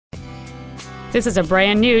This is a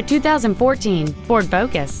brand new 2014 Ford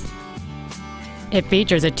Focus. It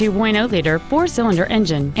features a 2.0-liter four-cylinder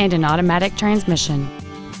engine and an automatic transmission.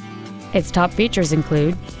 Its top features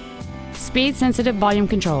include speed-sensitive volume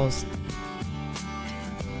controls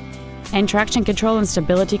and traction control and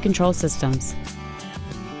stability control systems.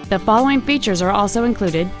 The following features are also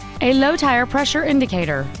included: a low tire pressure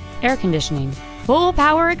indicator, air conditioning, full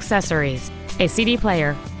power accessories, a CD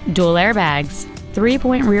player, dual airbags,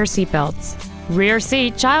 3-point rear seat belts, rear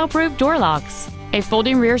seat child-proof door locks, a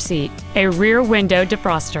folding rear seat, a rear window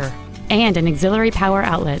defroster, and an auxiliary power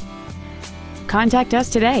outlet. Contact us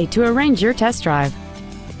today to arrange your test drive.